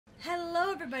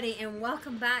Hello everybody and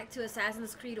welcome back to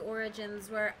Assassin's Creed Origins,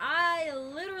 where I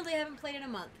literally haven't played in a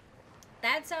month.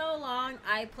 That's how long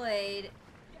I played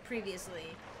previously.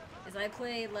 Is I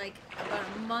played like about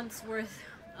a month's worth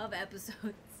of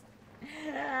episodes.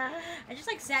 I just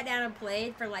like sat down and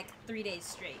played for like 3 days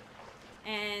straight.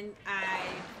 And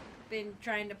I've been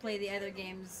trying to play the other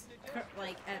games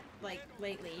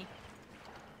lately.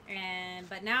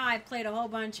 But now I've played a whole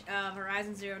bunch of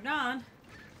Horizon Zero Dawn.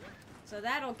 So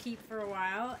that'll keep for a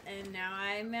while, and now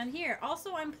I'm on here.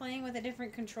 Also, I'm playing with a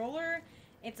different controller.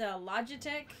 It's a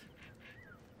Logitech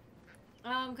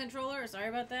controller. Sorry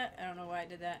about that. I don't know why I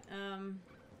did that.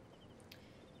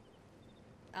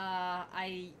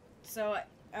 I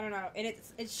don't know. And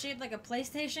it's shaped like a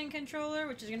PlayStation controller,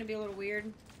 which is gonna be a little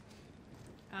weird.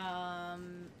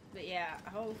 But yeah,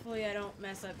 hopefully I don't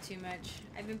mess up too much.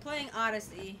 I've been playing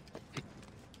Odyssey,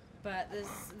 but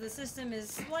the system is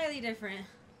slightly different.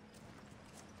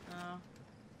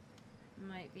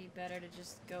 Might be better to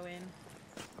just go in.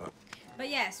 But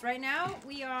yes, right now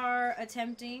we are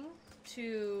attempting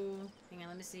to... Hang on,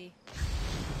 let me see.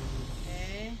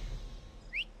 Okay.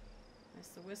 That's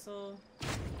the whistle.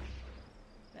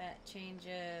 That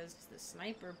changes the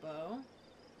sniper bow.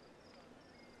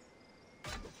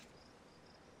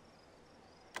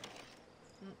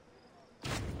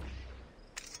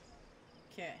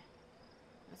 Okay.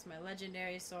 That's my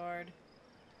legendary sword.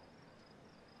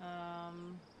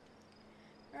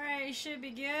 Alright, it should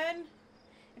be good.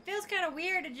 It feels kind of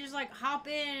weird to just like hop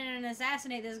in and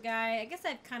assassinate this guy. I guess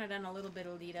I've kind of done a little bit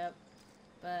of lead up,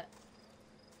 but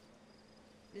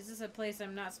is this a place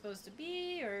I'm not supposed to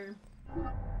be, or?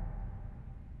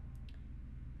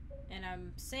 And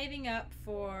I'm saving up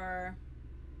for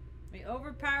the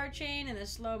overpower chain and the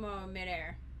slow-mo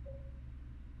midair.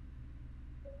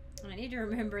 I need to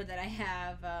remember that I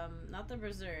have not the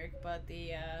berserk, but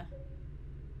the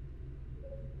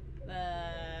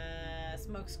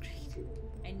smoke screen.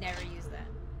 I never use that.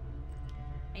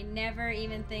 I never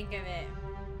even think of it.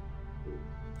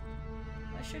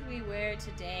 What should we wear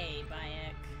today,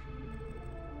 Bayek?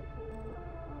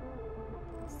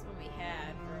 That's what we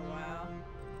had for a while.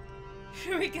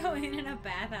 Should we go in a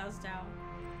bathhouse towel?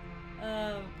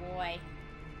 Oh boy.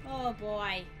 Oh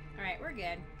boy. Alright, we're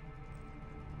good.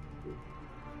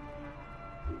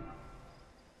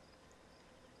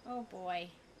 Oh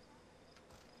boy.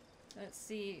 Let's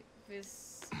see if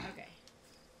this... Okay.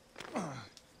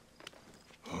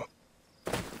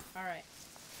 Alright.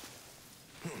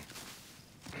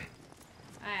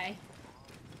 Hi.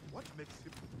 What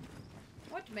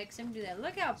makes him do that?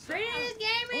 Look how pretty this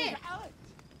game is!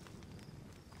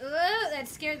 Ugh, that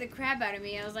scared the crap out of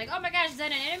me. I was like, oh my gosh, is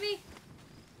that an enemy?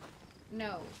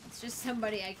 No, it's just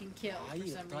somebody I can kill for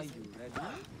some reason.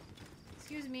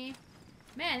 Excuse me.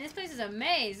 Man, this place is a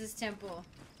maze, this temple.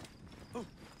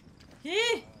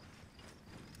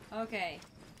 Okay.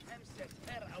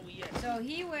 So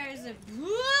he wears a...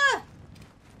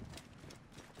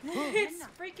 It's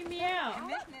freaking me out.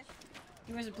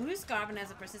 He wears a blue scarf and has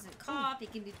a persistent cough. He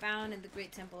can be found in the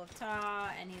Great Temple of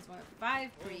Ta, and he's one of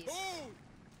 5 priests.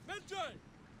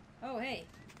 Oh, hey.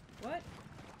 What?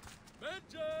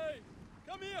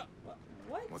 Come here.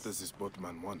 What? What does this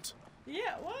boatman want?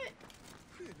 Yeah, what?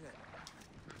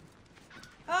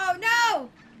 Oh, no!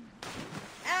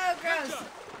 Oh, gross.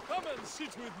 Come and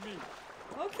sit with me.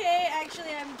 Okay,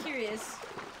 actually, I'm curious.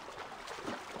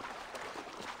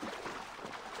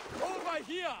 Over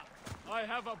here. I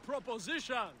have a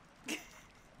proposition.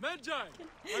 Medjay,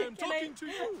 I am talking to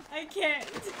you. I can't.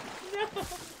 No.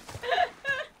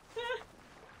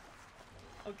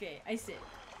 Okay, I sit.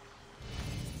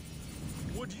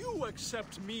 Would you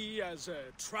accept me as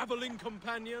a traveling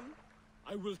companion?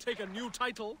 I will take a new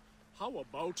title. How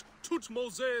about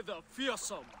Thutmose the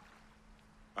Fearsome?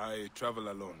 I travel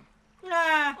alone.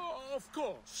 Ah. Of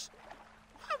course.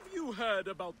 Have you heard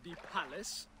about the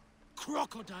palace?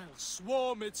 Crocodiles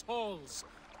swarm its halls.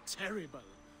 Terrible.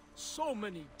 So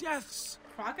many deaths.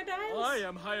 Crocodiles? I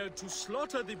am hired to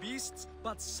slaughter the beasts,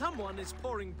 but someone is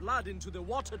pouring blood into the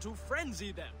water to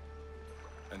frenzy them.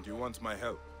 And you want my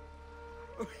help?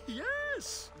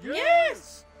 Yes!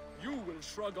 Yes! You will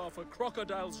shrug off a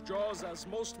crocodile's jaws as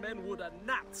most men would a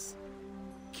gnat's.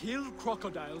 Kill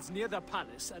crocodiles near the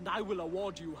palace, and I will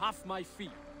award you half my fee.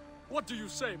 What do you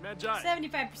say, Medjay?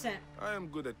 75%. I am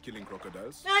good at killing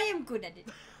crocodiles. I am good at it.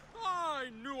 I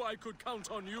knew I could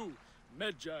count on you.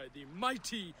 Medjay the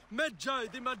mighty, Medjay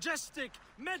the majestic,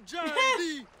 Medjay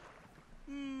the...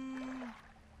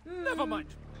 Never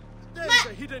mind. There's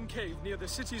a hidden cave near the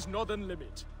city's northern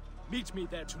limit. Meet me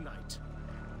there tonight.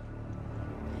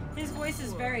 His voice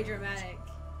is very dramatic.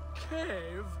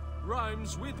 Cave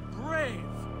rhymes with brave.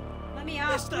 Let me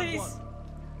off, Missed that please. one.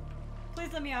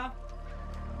 Please let me off.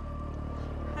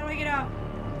 How do I get off?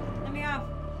 Let me off.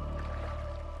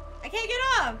 I can't get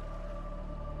off!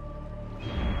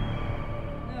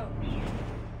 No.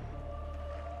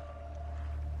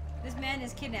 This man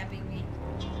is kidnapping me.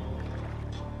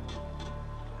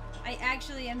 I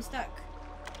actually am stuck.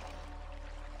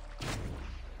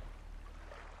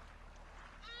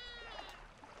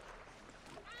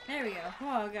 There we go.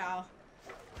 Oh, God.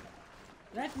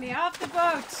 Let me off the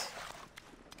boat!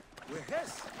 We're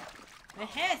Hess. The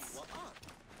hiss!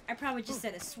 I probably just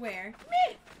said a swear.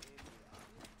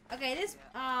 Okay, this.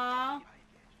 I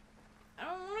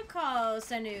don't want to call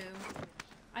Senu.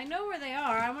 I know where they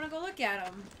are. I want to go look at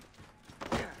them.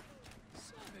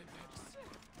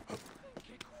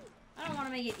 I don't want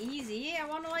to make it easy. I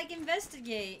want to, like,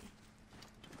 investigate.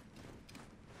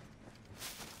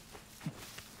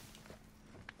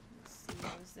 Let's see.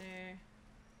 Was there.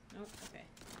 Nope. Okay.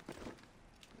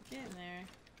 Get in there.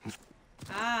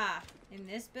 Ah! In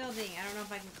this building. I don't know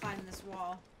if I can climb this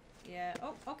wall. Yeah.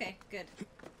 Oh, okay. Good.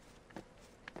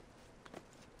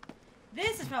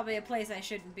 This is probably a place I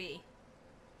shouldn't be.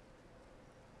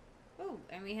 Oh,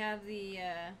 and we have the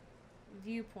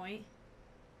viewpoint.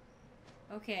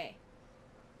 Okay.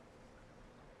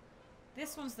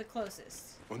 This one's the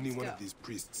closest. Only Let's one go. of these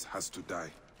priests has to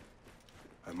die.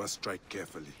 I must strike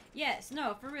carefully. Yes,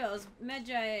 no, for real. As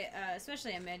Medjay,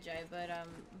 especially a Medjay, but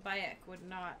Bayek would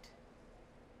not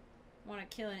want to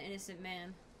kill an innocent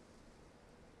man.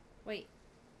 Wait,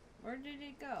 where did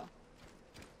it go?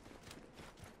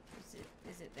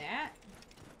 Is it that?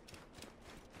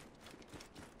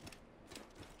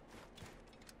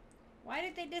 Why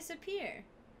did they disappear?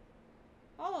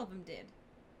 All of them did.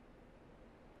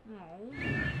 No.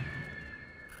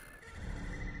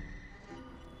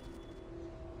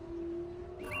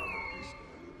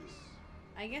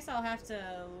 I guess I'll have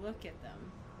to look at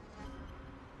them.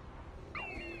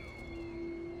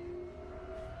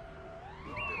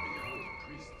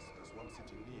 Priests does one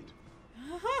city need?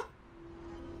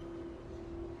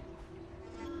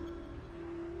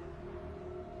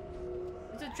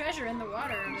 There's a treasure in the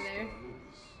water over there.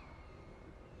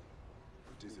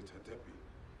 What is it, Hatepi?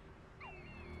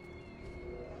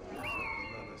 Exactly,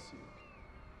 Nanasi.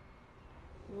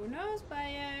 Who knows,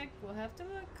 Bayek? We'll have to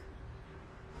look.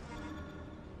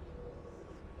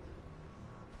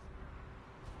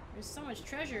 There's so much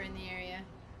treasure in the area.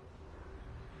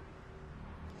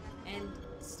 And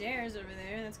stairs over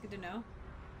there, that's good to know.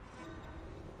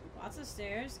 Lots of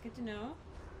stairs, good to know.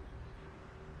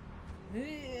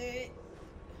 Okay.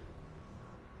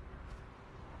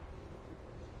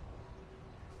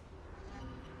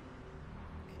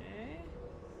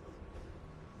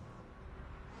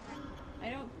 I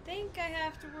don't think I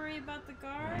have to worry about the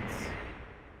guards.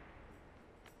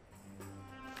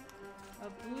 A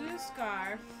blue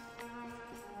scarf.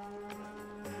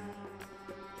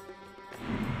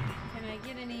 Can I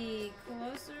get any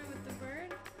closer with the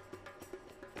bird?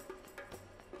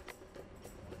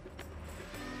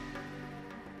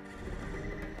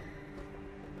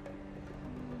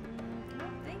 I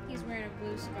don't think he's wearing a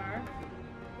blue scarf.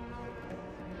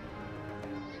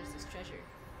 Where's this treasure?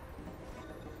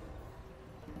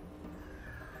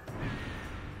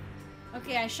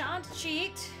 Okay, I shan't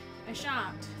cheat. I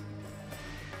shan't.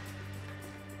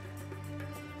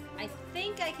 I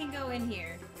think I can go in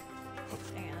here.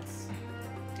 Hang on, let's...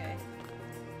 Okay.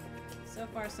 So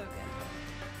far, so good.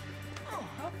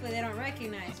 Hopefully they don't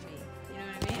recognize me. You know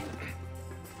what I mean?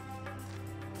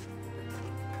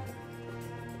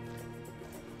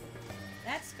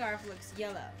 That scarf looks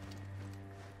yellow.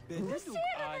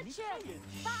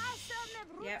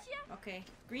 Yep, okay.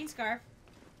 Green scarf.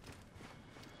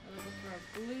 We're looking for a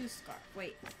blue scarf.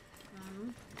 Wait.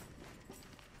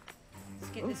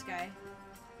 Let's get this guy.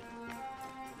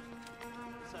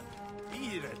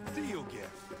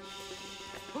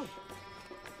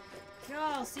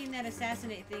 Y'all seen that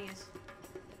assassinate thing is...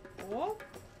 Oh?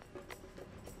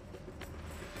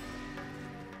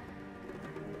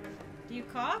 Do you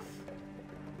cough?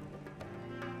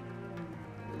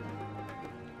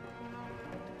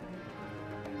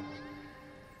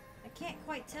 I can't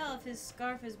quite tell if his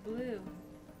scarf is blue.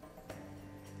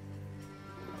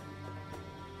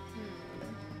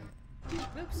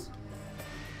 Oops.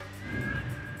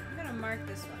 I'm gonna mark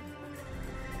this one.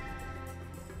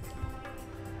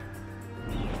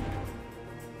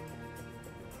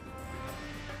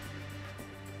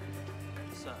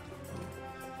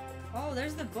 Oh,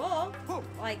 there's the bull.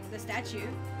 Like the statue.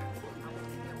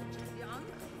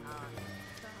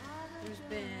 There's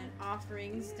been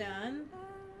offerings done.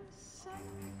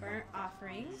 Burnt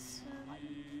offerings.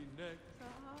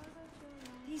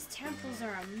 These temples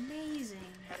are amazing.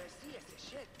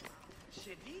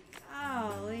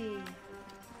 Golly.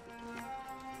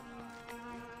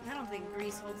 I don't think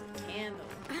Greece holds a candle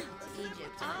to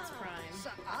Egypt in its prime. So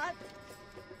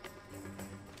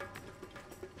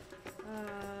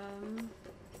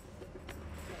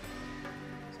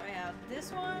I have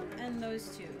this one and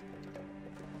those two.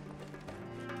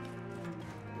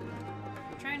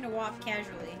 I'm trying to walk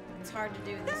casually. It's hard to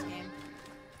do in this game.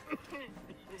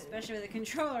 Especially with a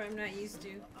controller I'm not used to.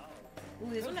 Ooh,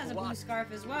 this one has a blue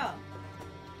scarf as well.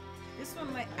 This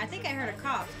one might... I think I heard a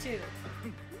cough, too.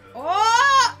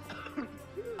 Oh!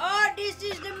 Oh, this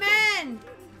is the man!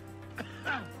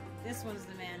 This one's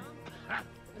the man.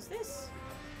 What's this?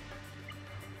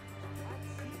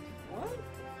 What?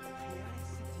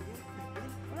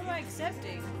 What am I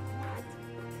accepting?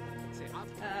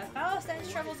 Foul stench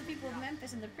troubles the people of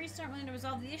Memphis, and the priests aren't willing to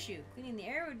resolve the issue. Cleaning the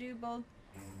air would do both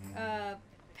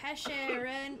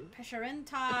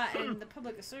Pesherenta and the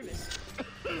public service.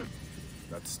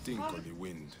 That stink on the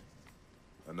wind.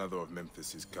 Another of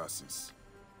Memphis's curses.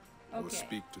 I will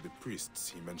speak to the priests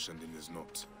he mentioned in his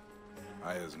note.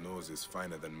 Aya's nose is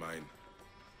finer than mine.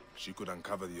 She could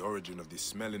uncover the origin of the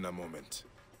smell in a moment.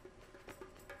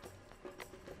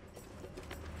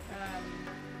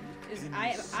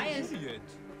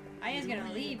 Aya's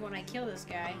gonna leave when I kill this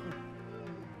guy.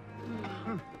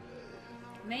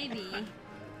 Maybe.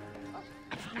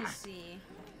 Let me see.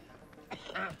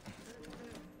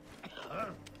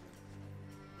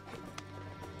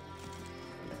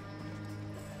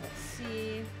 Let's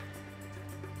see.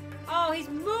 Oh, he's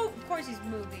moving. Of course he's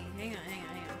moving. Hang on.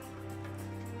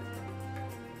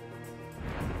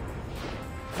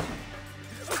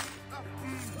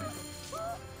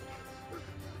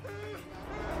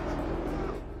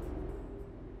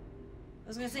 I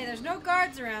was gonna say there's no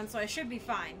guards around, so I should be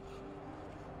fine.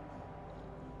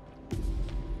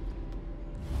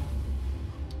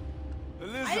 The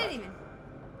lizard. I didn't even.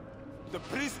 The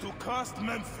priest who cursed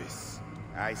Memphis.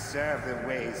 I serve the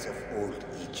ways of old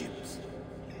Egypt.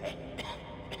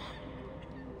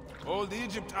 Old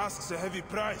Egypt asks a heavy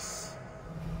price.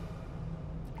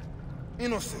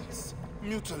 Innocents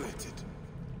mutilated.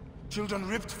 Children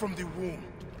ripped from the womb.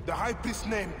 The high priest's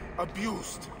name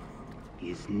abused.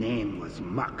 His name was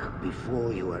Muck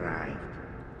before you arrived.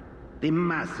 The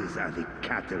masses are the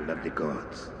cattle of the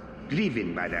gods,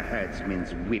 driven by the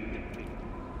herdsman's whip.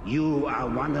 You are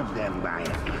one of them,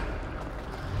 Bayek.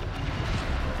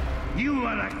 You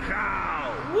are a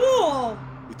cow! Whoa!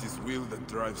 It is will that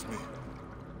drives me,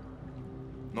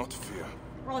 not fear.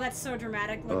 Oh, that's so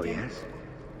dramatic Oh, looking. yes?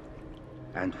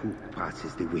 And who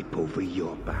passes the whip over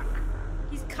your back?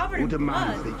 He's covered Who in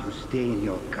demands blood. that you stay in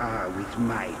your car with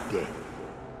my death?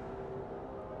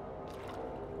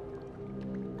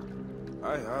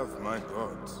 I have my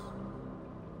gods.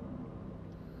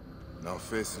 Now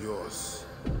face yours.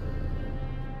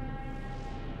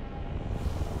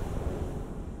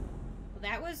 Well,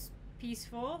 that was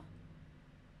peaceful.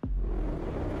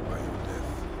 By your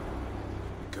death,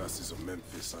 the curses of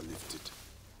Memphis are lifted.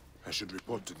 I should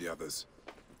report to the others.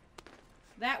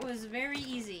 That was very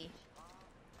easy.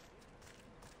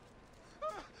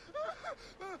 Oh,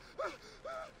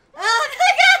 the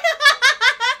guy!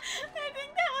 I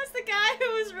think that was the guy who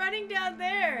was running down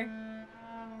there.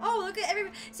 Oh, look at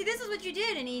everybody. See, this is what you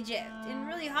did in Egypt. In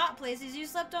really hot places, you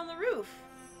slept on the roof.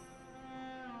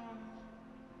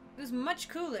 It was much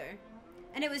cooler.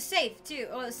 And it was safe, too.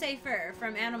 Well, it was safer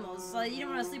from animals. So you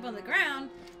don't want to sleep on the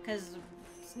ground, because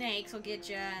snakes will get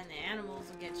you, and the animals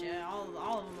will get you.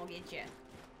 All of them will get you.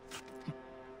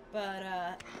 But,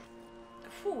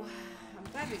 whew, I'm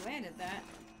glad we landed that.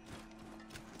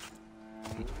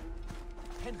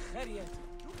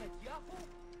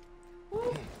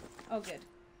 Woo. Oh, good.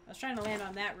 I was trying to land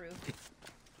on that roof.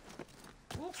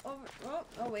 Whoop, over.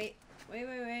 Oh, wait.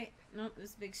 Wait. Nope, this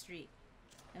is a big street.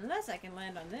 Unless I can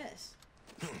land on this.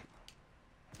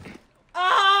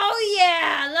 Oh,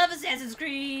 yeah! I love Assassin's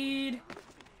Creed!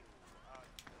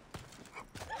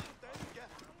 I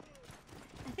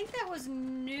think that was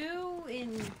new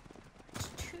in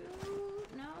 2?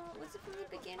 No? Was it from the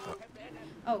beginning?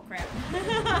 Oh, crap.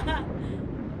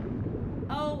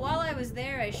 Oh, while I was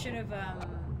there, I should have,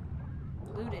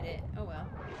 looted it. Oh, well.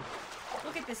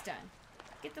 We'll get this done.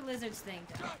 Get the lizard's thing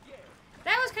done.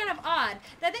 That was kind of odd.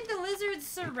 I think the lizard's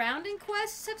surrounding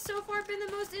quests have so far been the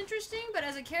most interesting, but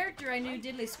as a character, I knew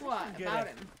diddly squat about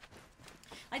him.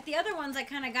 Like the other ones, I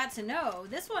kind of got to know.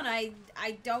 This one, I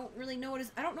don't really know what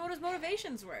I don't know what his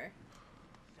motivations were.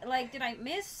 Like, did I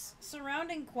miss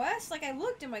surrounding quests? Like, I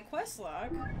looked in my quest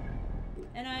log,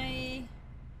 and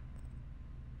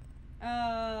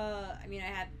I mean,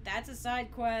 that's a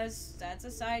side quest. That's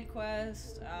a side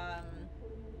quest.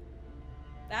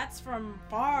 That's from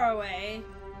far away.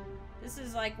 This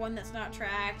is like one that's not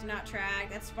tracked.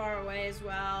 That's far away as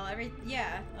well.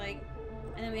 Yeah, like,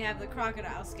 and then we have the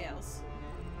crocodile scales.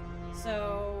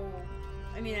 So,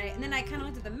 I mean, and then I kind of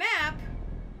looked at the map,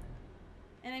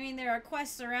 and I mean, there are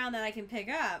quests around that I can pick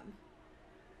up.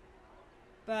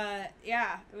 But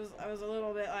yeah, I was a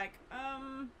little bit like,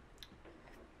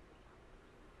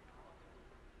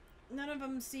 none of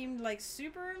them seemed like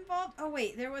super involved. Oh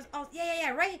wait, there was, oh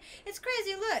yeah, right. It's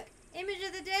crazy. Look, image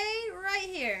of the day right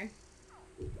here.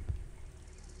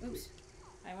 Oops,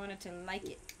 I wanted to like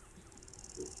it.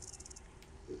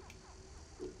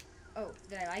 Oh,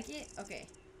 did I like it? Okay.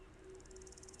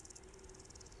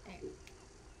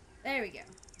 There we go.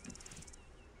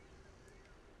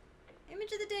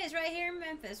 Image of the day is right here in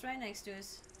Memphis, right next to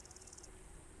us.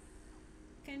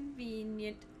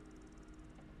 Convenient.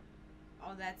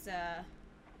 Oh, that's,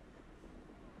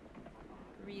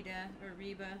 Rita, or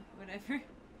Reba, whatever.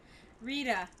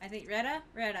 Rita, I think.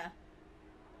 Retta.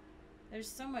 There's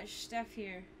so much stuff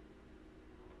here.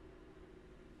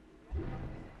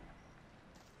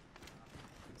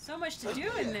 So much to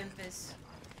do in Memphis.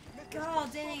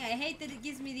 God dang, I hate that it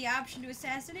gives me the option to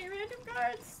assassinate random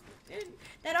guards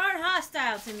that aren't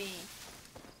hostile to me.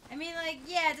 I mean, like,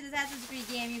 yeah, it's an Assassin's Creed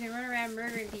game. You can run around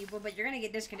murdering people, but you're gonna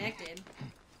get disconnected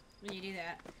when you do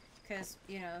that. Because,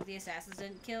 you know, the assassins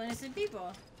didn't kill innocent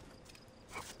people.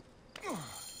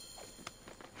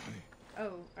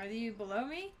 Oh, are you below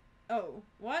me? Oh,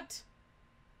 what?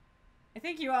 I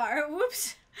think you are.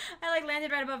 Whoops. I, like,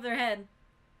 landed right above their head.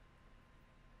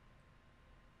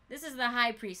 This is the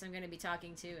High Priest I'm going to be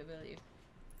talking to, I believe.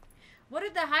 What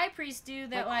did the High Priest do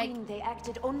that, like... Queen, they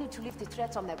acted only to lift the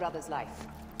threat on their brother's life.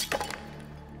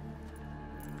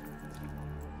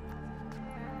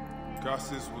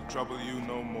 Cassis will trouble you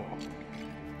no more.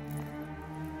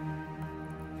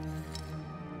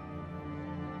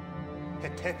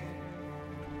 Hetepi.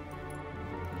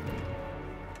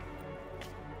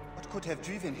 What could have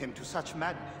driven him to such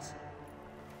madness?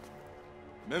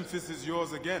 Memphis is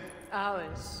yours again.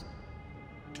 Ours.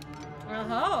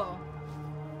 Oh-ho.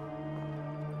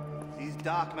 These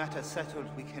dark matters settled,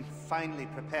 we can finally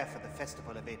prepare for the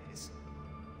Festival of Apis.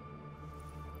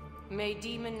 May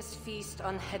demons feast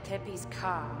on Hetepi's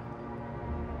car.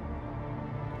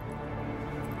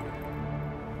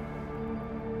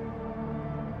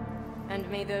 And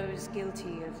may those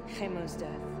guilty of Chemo's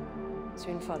death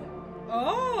soon follow.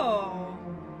 Oh!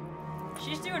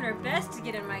 She's doing her best to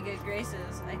get in my good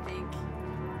graces, I think.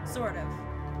 Sort of.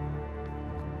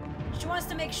 She wants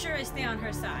to make sure I stay on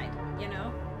her side, you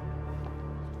know?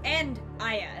 And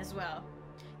Aya as well.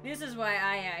 This is why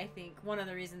Aya, I think, one of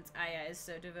the reasons Aya is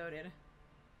so devoted.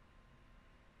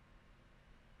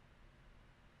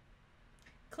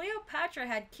 Cleopatra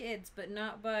had kids, but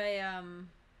not by,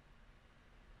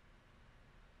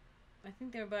 I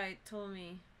think they're by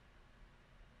Ptolemy.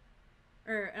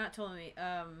 Or, not Ptolemy,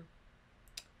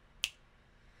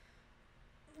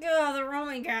 oh, the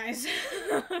Roman guys.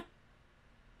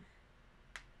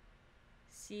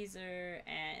 Caesar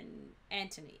and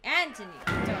Antony.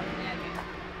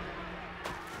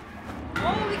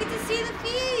 Oh, we get to see the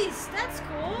feast! That's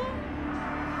cool!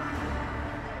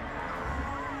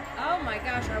 Oh my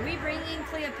gosh, are we bringing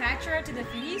Cleopatra to the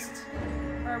feast?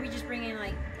 Or are we just bringing,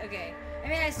 like, okay. I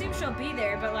mean, I assume she'll be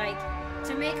there, but, like,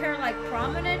 to make her, like,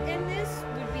 prominent in this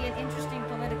would be an interesting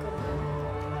political move.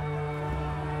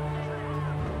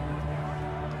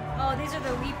 Oh, these are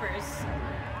the Weepers.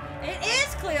 It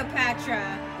is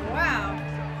Cleopatra! Wow.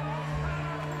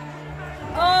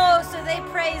 Oh, so they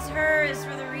praise her as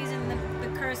for the reason the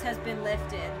curse has been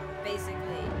lifted,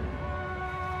 basically.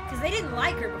 Because they didn't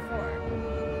like her before.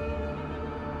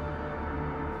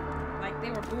 Like,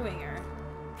 they were booing her.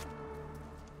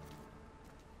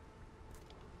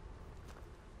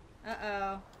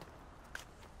 Uh-oh.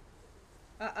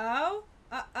 Uh-oh?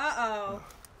 Uh-oh.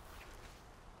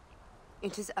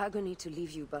 It is agony to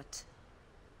leave you, but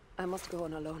I must go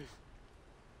on alone.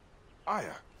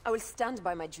 Aya. I will stand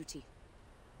by my duty.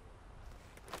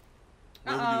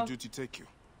 Where will your duty take you?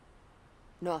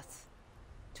 North,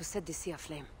 to set the sea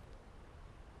aflame.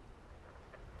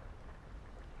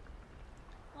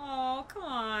 Oh, come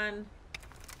on.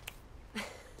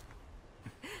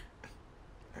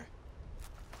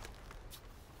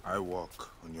 I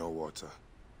walk on your water.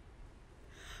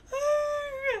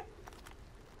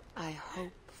 I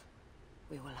hope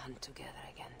we will hunt together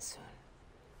again soon.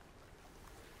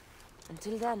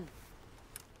 Until then,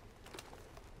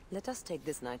 let us take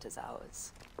this night as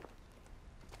ours.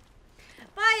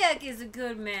 Bayek is a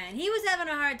good man. He was having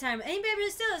a hard time. And he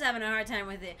still is having a hard time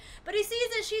with it. But he sees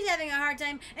that she's having a hard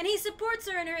time, and he supports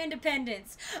her in her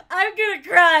independence. I'm gonna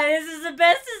cry. This is the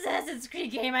best Assassin's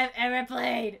Creed game I've ever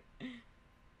played.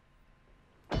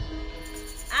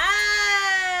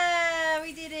 Ah,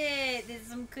 we did it. There's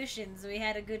some cushions. We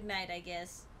had a good night, I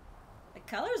guess. The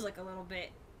colors look a little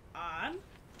bit odd.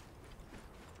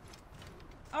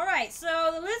 Alright,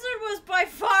 so the lizard was by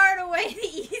far and away the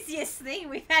easiest thing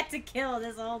we've had to kill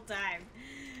this whole time.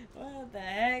 What the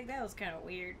heck? That was kind of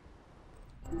weird.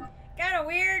 Kind of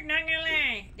weird, not gonna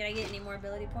lie. Did I get any more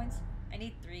ability points? I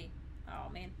need 3. Oh,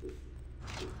 man.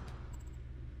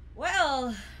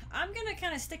 Well, I'm gonna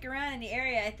kind of stick around in the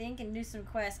area, I think, and do some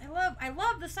quests. I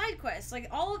love the side quests. Like,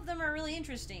 all of them are really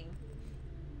interesting.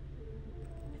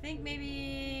 I think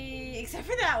maybe... Except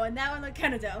for that one. That one looked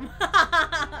kind of dumb.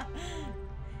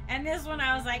 And this one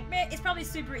I was like, man, it's probably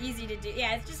super easy to do.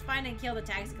 Yeah, it's just find and kill the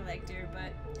tax collector,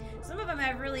 but some of them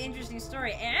have really interesting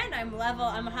story. And I'm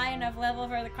high enough level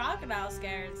for the crocodile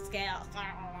scale.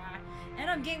 And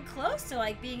I'm getting close to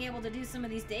like being able to do some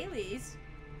of these dailies.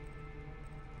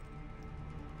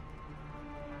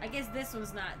 I guess this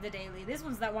one's not the daily. This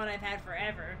one's that one I've had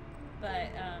forever. But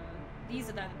these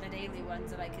are the daily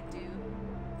ones that I could do.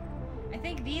 I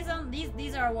think these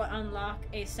are what unlock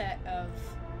a set of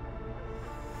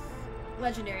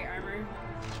legendary armor.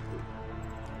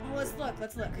 Well,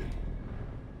 let's look.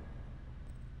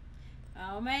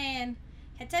 Oh man.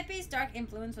 Hetepi's dark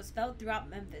influence was felt throughout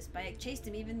Memphis. Bayek chased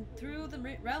him even through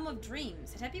the realm of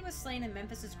dreams. Hetepi was slain in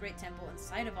Memphis' great temple in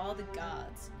sight of all the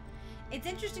gods. It's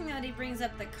interesting that he brings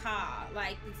up the Ka,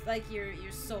 like it's like your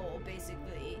soul,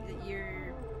 basically.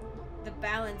 The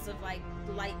balance of like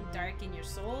light and dark in your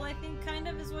soul, I think, kind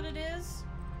of is what it is.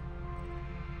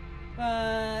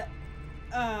 But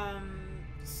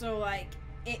so like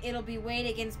it'll be weighed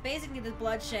against basically the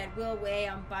bloodshed will weigh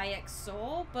on Bayek's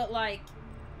soul, but like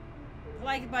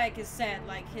Bayek has said,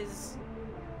 like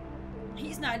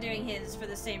he's not doing his for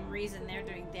the same reason they're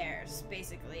doing theirs,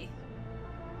 basically.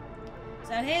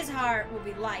 So his heart will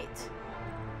be light.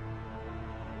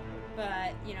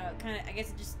 But, you know, kind of, I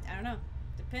guess it just, I don't know,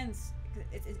 depends.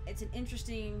 It's an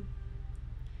interesting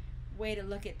way to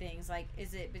look at things. Like,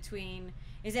 is it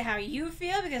how you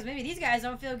feel? Because maybe these guys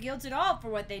don't feel guilt at all for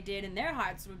what they did, and their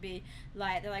hearts would be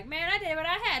light. They're like, man, I did what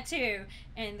I had to.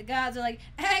 And the gods are like,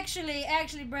 actually,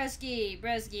 Brusky,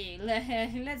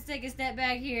 let's take a step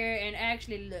back here and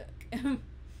actually look.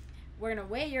 We're going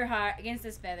to weigh your heart against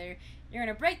this feather. You're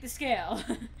going to break the scale.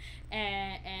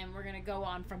 and we're going to go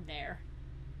on from there.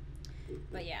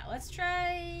 But yeah, let's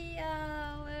try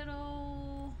a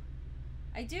little...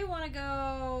 I do want to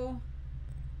go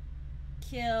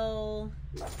kill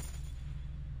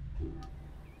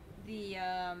the,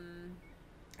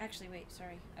 actually, wait,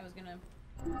 sorry.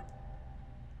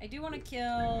 I do want to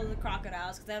kill the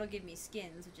crocodiles, because that'll give me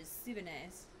skins, which is super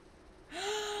nice.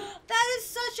 That is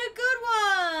such a good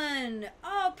one!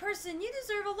 Oh, person, you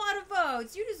deserve a lot of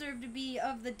votes. You deserve to be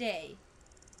of the day.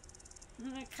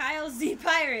 Kyle Z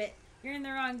Pirate. You're in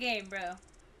the wrong game, bro.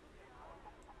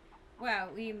 Wow,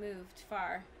 we moved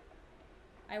far.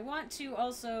 I want to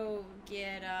also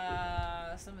get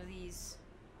some of these.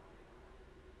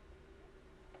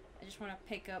 I just want to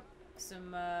pick up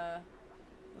some,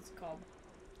 what's it called?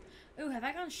 Ooh, have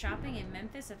I gone shopping in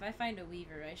Memphis? If I find a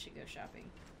weaver, I should go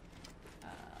shopping.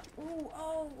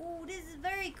 Ooh, this is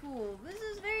very cool. This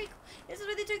is very cool. This is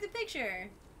where they took the picture.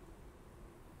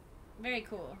 Very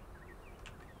cool.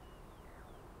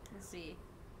 Let's see.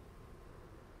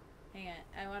 Hang on.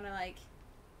 I want to, like...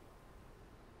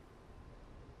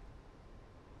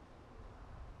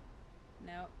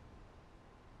 Nope.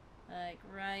 Like,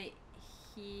 right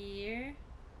here.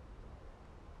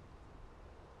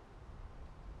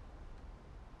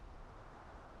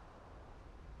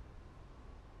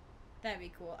 That'd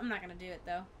be cool. I'm not gonna do it,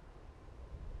 though.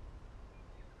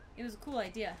 It was a cool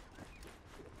idea.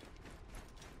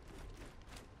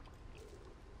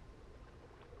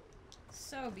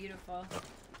 So beautiful.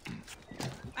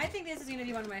 I think this is gonna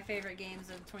be one of my favorite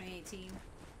games of 2018.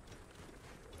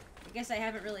 I guess I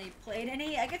haven't really played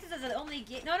any. I guess this is the only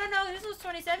game. No, this was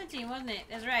 2017, wasn't it?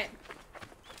 That's right.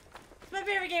 It's my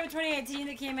favorite game of 2018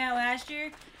 that came out last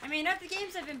year. I mean, of the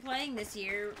games I've been playing this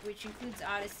year, which includes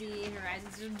Odyssey and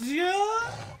Horizon Zero.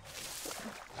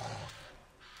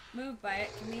 Move by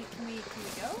it. Can we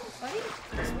go, buddy?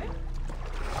 This way?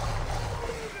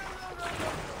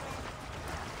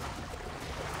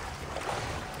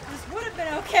 This would have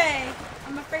been okay.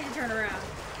 I'm afraid to turn around.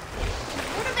 This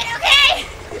would have been okay!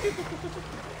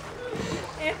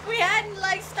 If we hadn't,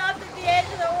 like, stopped at the edge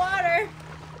of the water.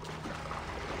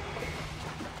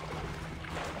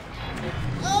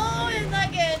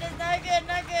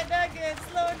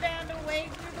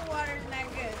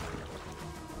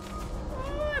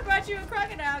 got you a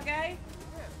crocodile, guy.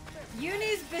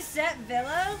 Uni's Beset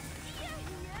Villa?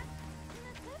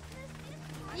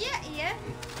 Yeah.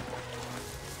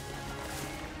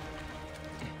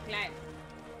 Glad.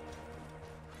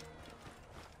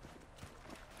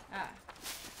 Ah.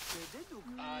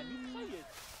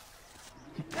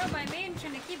 No, my main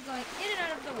trying to keep going in and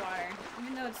out of the water,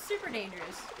 even though it's super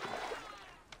dangerous.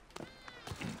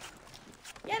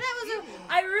 Yeah, that was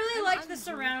I really liked the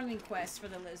surrounding quest for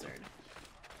the lizard.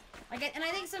 Like, and I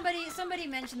think somebody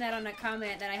mentioned that on a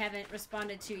comment that I haven't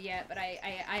responded to yet, but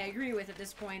I agree with at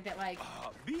this point that, like,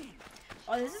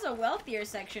 oh, this is a wealthier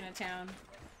section of town.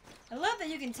 I love that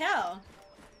you can tell.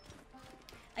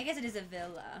 I guess it is a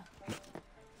villa.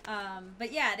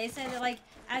 But yeah, they said that, like,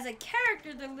 as a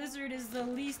character, the lizard is the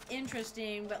least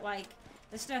interesting, but, like,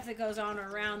 the stuff that goes on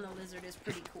around the lizard is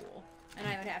pretty cool. And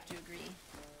I would have to agree.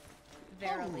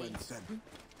 Verily.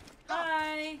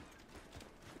 Hi!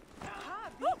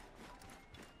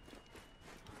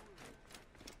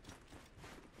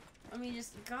 Let me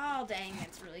just... God dang,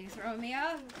 it's really throwing me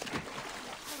off.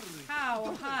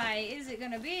 How high is it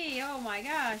gonna be? Oh my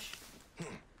gosh.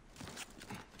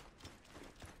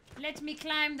 Let me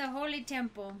climb the holy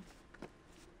temple.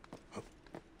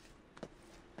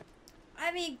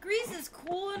 I mean, Greece is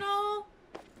cool and all,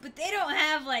 but they don't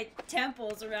have, like,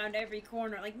 temples around every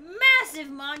corner. Like, massive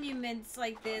monuments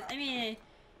like this. I mean,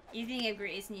 you think of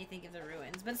Greece and you think of the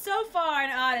ruins. But so far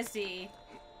in Odyssey,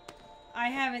 I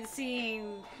haven't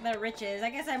seen the riches. I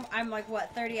guess I'm like,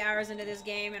 what, 30 hours into this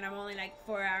game, and I'm only, like,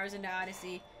 4 hours into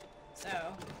Odyssey.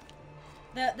 So,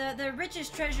 the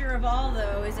richest treasure of all,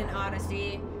 though, is in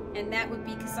Odyssey, and that would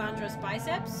be Cassandra's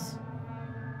biceps.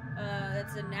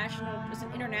 That's it's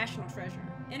an international treasure.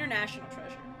 International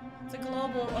treasure. It's a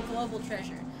global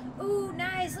treasure. Ooh,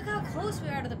 nice. Look how close we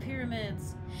are to the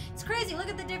pyramids. It's crazy. Look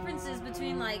at the differences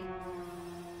between, like,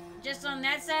 just on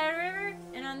that side of the river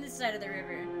and on this side of the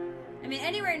river. I mean,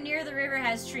 anywhere near the river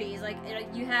has trees. Like,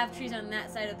 you have trees on that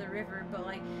side of the river, but,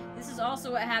 like, this is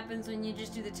also what happens when you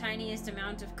just do the tiniest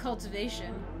amount of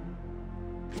cultivation.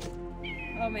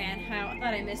 Oh man, I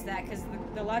thought I missed that because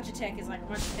the Logitech is, like,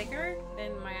 much thicker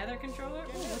than my other controller.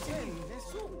 Ooh, what's it?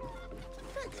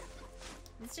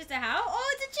 It's just a house?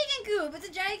 Oh, it's a chicken coop! It's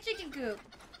a giant chicken coop!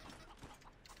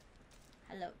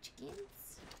 Hello,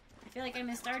 chickens. I feel like I'm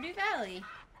in Stardew Valley.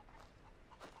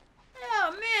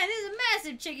 Oh man, this is a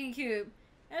massive chicken coop.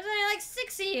 There's only like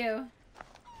 6 of you.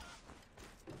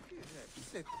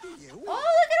 Oh,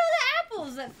 look at all the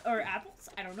apples! Or apples?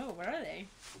 I don't know, what are they?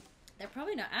 They're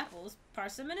probably not apples.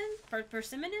 Persimmons?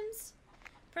 Persimmons?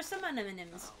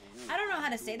 Persimmons. I don't know how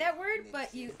to say that word,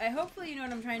 but hopefully you know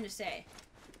what I'm trying to say.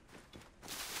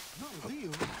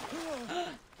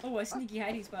 Oh, a sneaky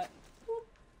hiding spot.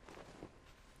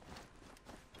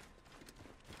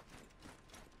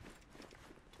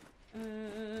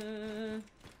 I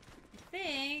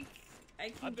think I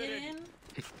can get in.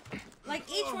 Like,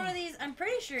 each one of these, I'm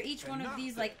pretty sure each one of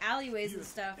these, like, alleyways and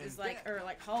stuff is, like, or,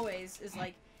 like, hallways is,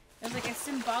 like, there's, like, a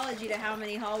symbology to how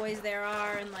many hallways there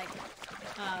are, and, like,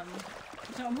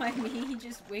 don't mind me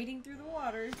just wading through the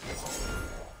water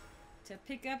to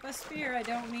pick up a spear I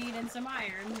don't need and some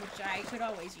iron, which I could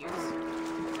always use.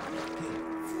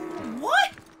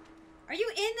 What? Are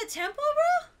you in the temple,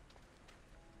 bro?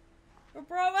 Or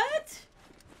bro, what?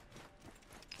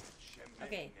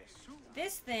 Okay,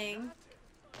 this thing...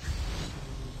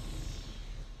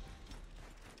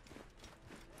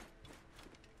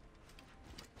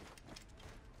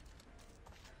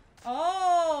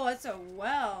 Oh, it's a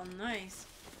well. Nice.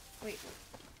 Wait,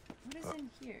 what is in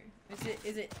here?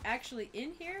 Is it actually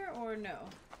in here or no?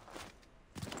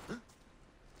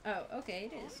 Oh, okay,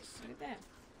 it is. Look at that.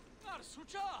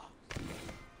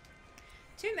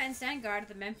 2 men stand guard at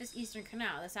the Memphis Eastern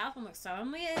Canal. The Southman looks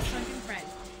solemnly at his sunken friend.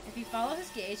 If you follow his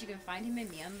gaze, you can find him and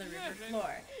me on the river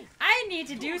floor. I need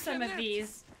to do some of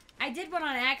these. I did one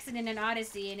on accident in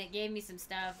Odyssey, and it gave me some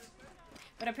stuff.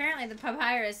 But apparently the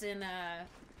papyrus in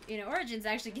Origins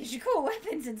actually gives you cool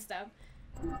weapons and stuff.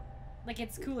 Like,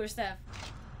 it's cooler stuff.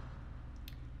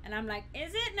 And I'm like,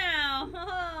 is it now?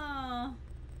 Oh.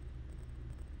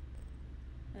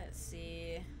 Let's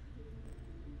see.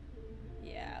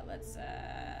 Yeah, let's,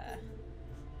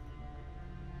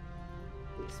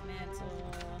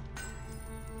 dismantle.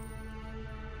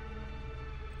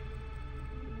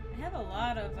 I have a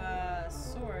lot of,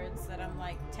 swords that I'm,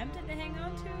 like, tempted to hang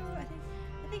on to. I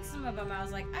think some of them I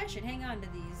was like, I should hang on to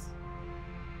these.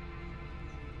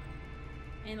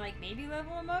 And, like, maybe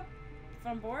level them up if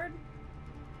I'm bored.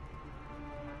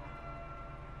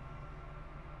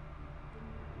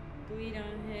 Bleed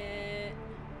on hit.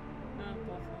 Not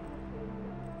buffalo.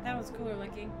 That was cooler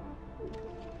looking.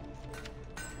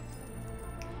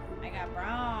 got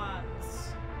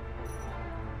bronze.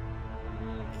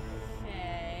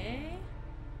 Okay.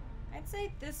 I'd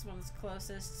say this one's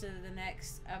closest to the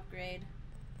next upgrade.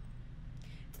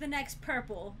 To the next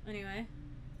purple, anyway.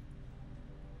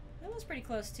 That one's pretty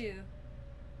close too.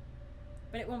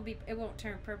 But it won't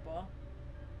turn purple.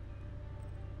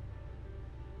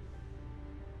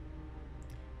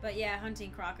 But yeah,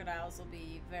 hunting crocodiles will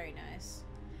be very nice.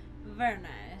 Very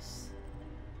nice.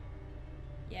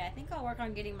 Yeah, I think I'll work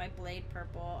on getting my blade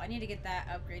purple. I need to get that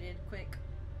upgraded quick.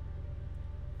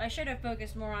 I should have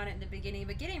focused more on it in the beginning,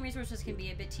 but getting resources can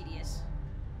be a bit tedious.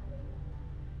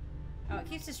 Oh, it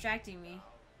keeps distracting me.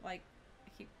 Like,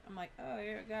 I'm like, oh,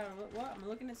 here, God, what? I'm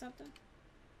looking at something?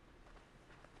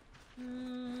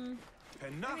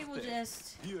 Maybe we'll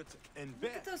just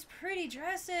look at those pretty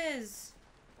dresses.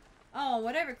 Oh,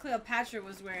 whatever Cleopatra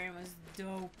was wearing was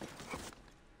dope.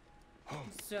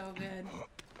 So good.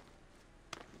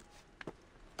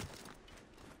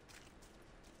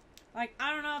 Like,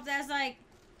 I don't know if that's like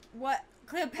what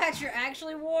Cleopatra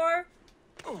actually wore,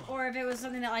 or if it was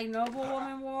something that like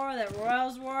noblewomen wore, that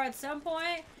royals wore at some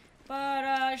point.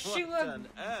 But she looked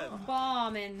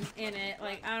bomb in it.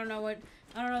 Like, I don't know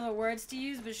the words to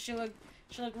use, but she looked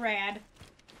rad.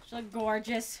 She looked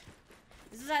gorgeous.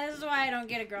 This is why I don't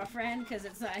get a girlfriend, because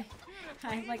it's like,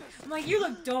 I'm like, you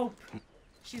look dope.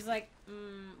 She's like,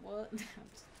 what?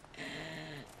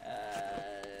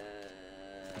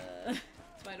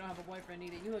 That's why I don't have a boyfriend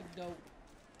either. You look dope.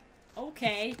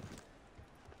 Okay.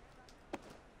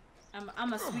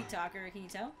 I'm a sweet talker, can you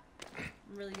tell?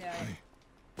 I'm really good at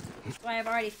it. That's why I've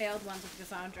already failed once with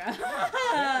Cassandra.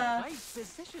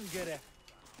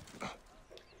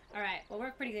 Alright, well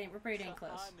we're pretty dang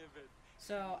close.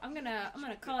 So I'm gonna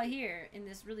call it here in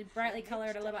this really brightly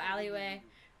colored little alleyway.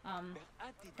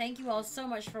 Thank you all so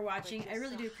much for watching. I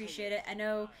really do appreciate it. I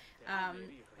know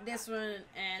this one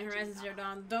and Horizon Zero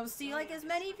Dawn don't see like as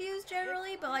many views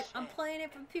generally, but like I'm playing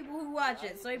it for people who watch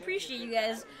it, so I appreciate you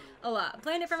guys a lot. I'm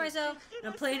playing it for myself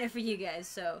and I'm playing it for you guys,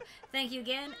 so thank you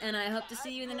again, and I hope to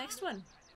see you in the next one.